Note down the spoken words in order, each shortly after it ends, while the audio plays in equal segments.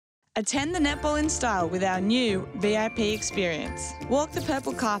Attend the netball in style with our new VIP experience. Walk the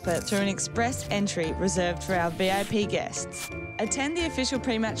purple carpet through an express entry reserved for our VIP guests. Attend the official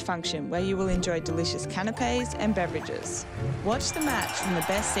pre-match function where you will enjoy delicious canapes and beverages. Watch the match from the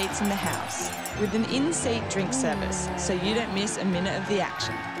best seats in the house with an in-seat drink service so you don't miss a minute of the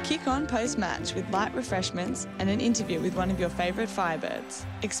action. Kick on post-match with light refreshments and an interview with one of your favourite Firebirds.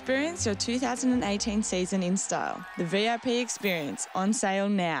 Experience your 2018 season in style. The VIP experience on sale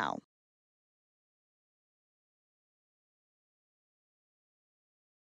now.